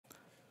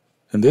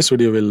In this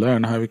video, we'll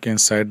learn how we can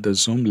set the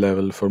zoom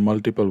level for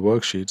multiple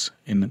worksheets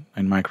in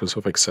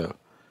Microsoft Excel.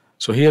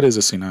 So here is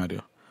a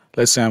scenario.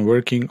 Let's say I'm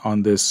working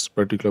on this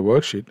particular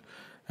worksheet,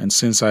 and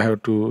since I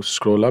have to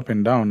scroll up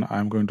and down,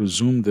 I'm going to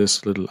zoom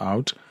this little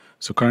out.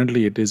 So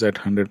currently it is at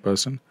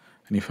 100%,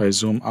 and if I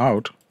zoom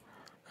out,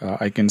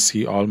 I can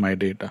see all my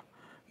data.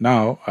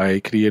 Now I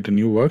create a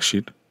new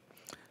worksheet,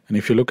 and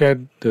if you look at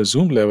the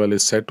zoom level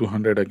is set to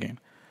 100 again.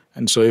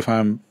 And so if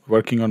I'm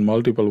working on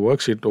multiple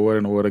worksheets over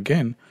and over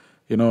again,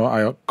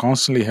 I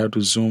constantly have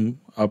to zoom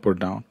up or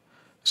down.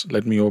 So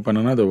let me open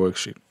another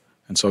worksheet.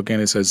 And so again,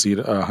 it says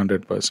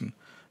 100%.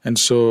 And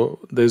so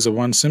there's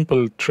one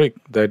simple trick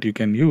that you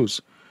can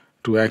use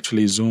to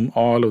actually zoom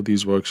all of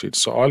these worksheets.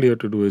 So all you have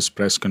to do is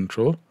press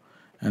Control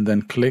and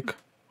then click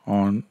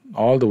on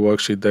all the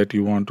worksheet that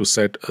you want to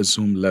set a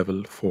zoom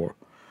level for.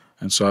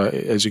 And so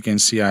as you can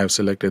see, I have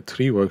selected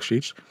 3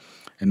 worksheets.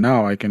 And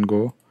now I can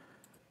go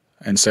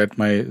and set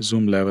my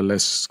zoom level.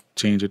 Let's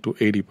change it to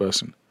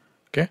 80%.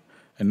 Okay.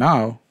 And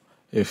now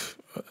if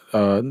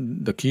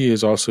the key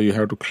is also you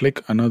have to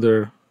click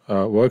another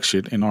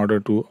worksheet in order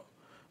to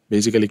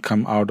basically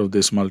come out of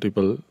this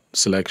multiple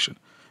selection.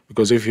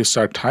 Because if you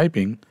start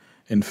typing,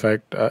 in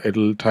fact,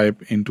 it'll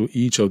type into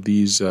each of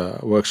these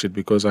worksheets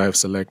because I have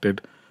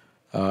selected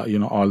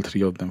all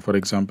 3 of them. For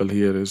example,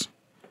 here is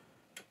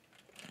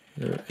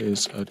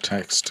a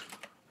text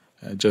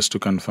just to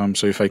confirm.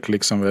 So if I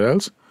click somewhere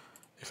else,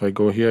 if I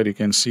go here, you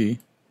can see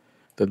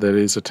that there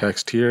is a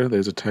text here,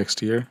 there's a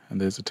text here,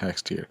 and there's a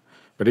text here.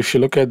 But if you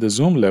look at the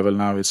zoom level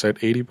now, it's at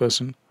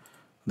 80%.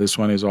 This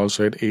one is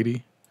also at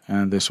 80,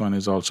 and this one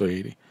is also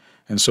 80.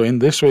 And so in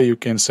this way, you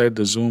can set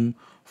the zoom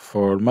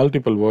for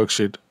multiple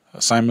worksheets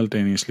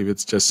simultaneously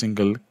with just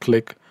single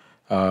click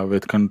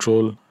with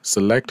Control,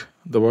 select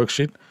the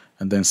worksheet,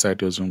 and then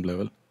set your zoom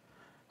level.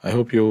 I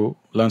hope you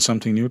learned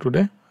something new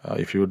today.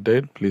 If you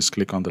did, please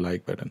click on the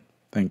like button.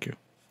 Thank you.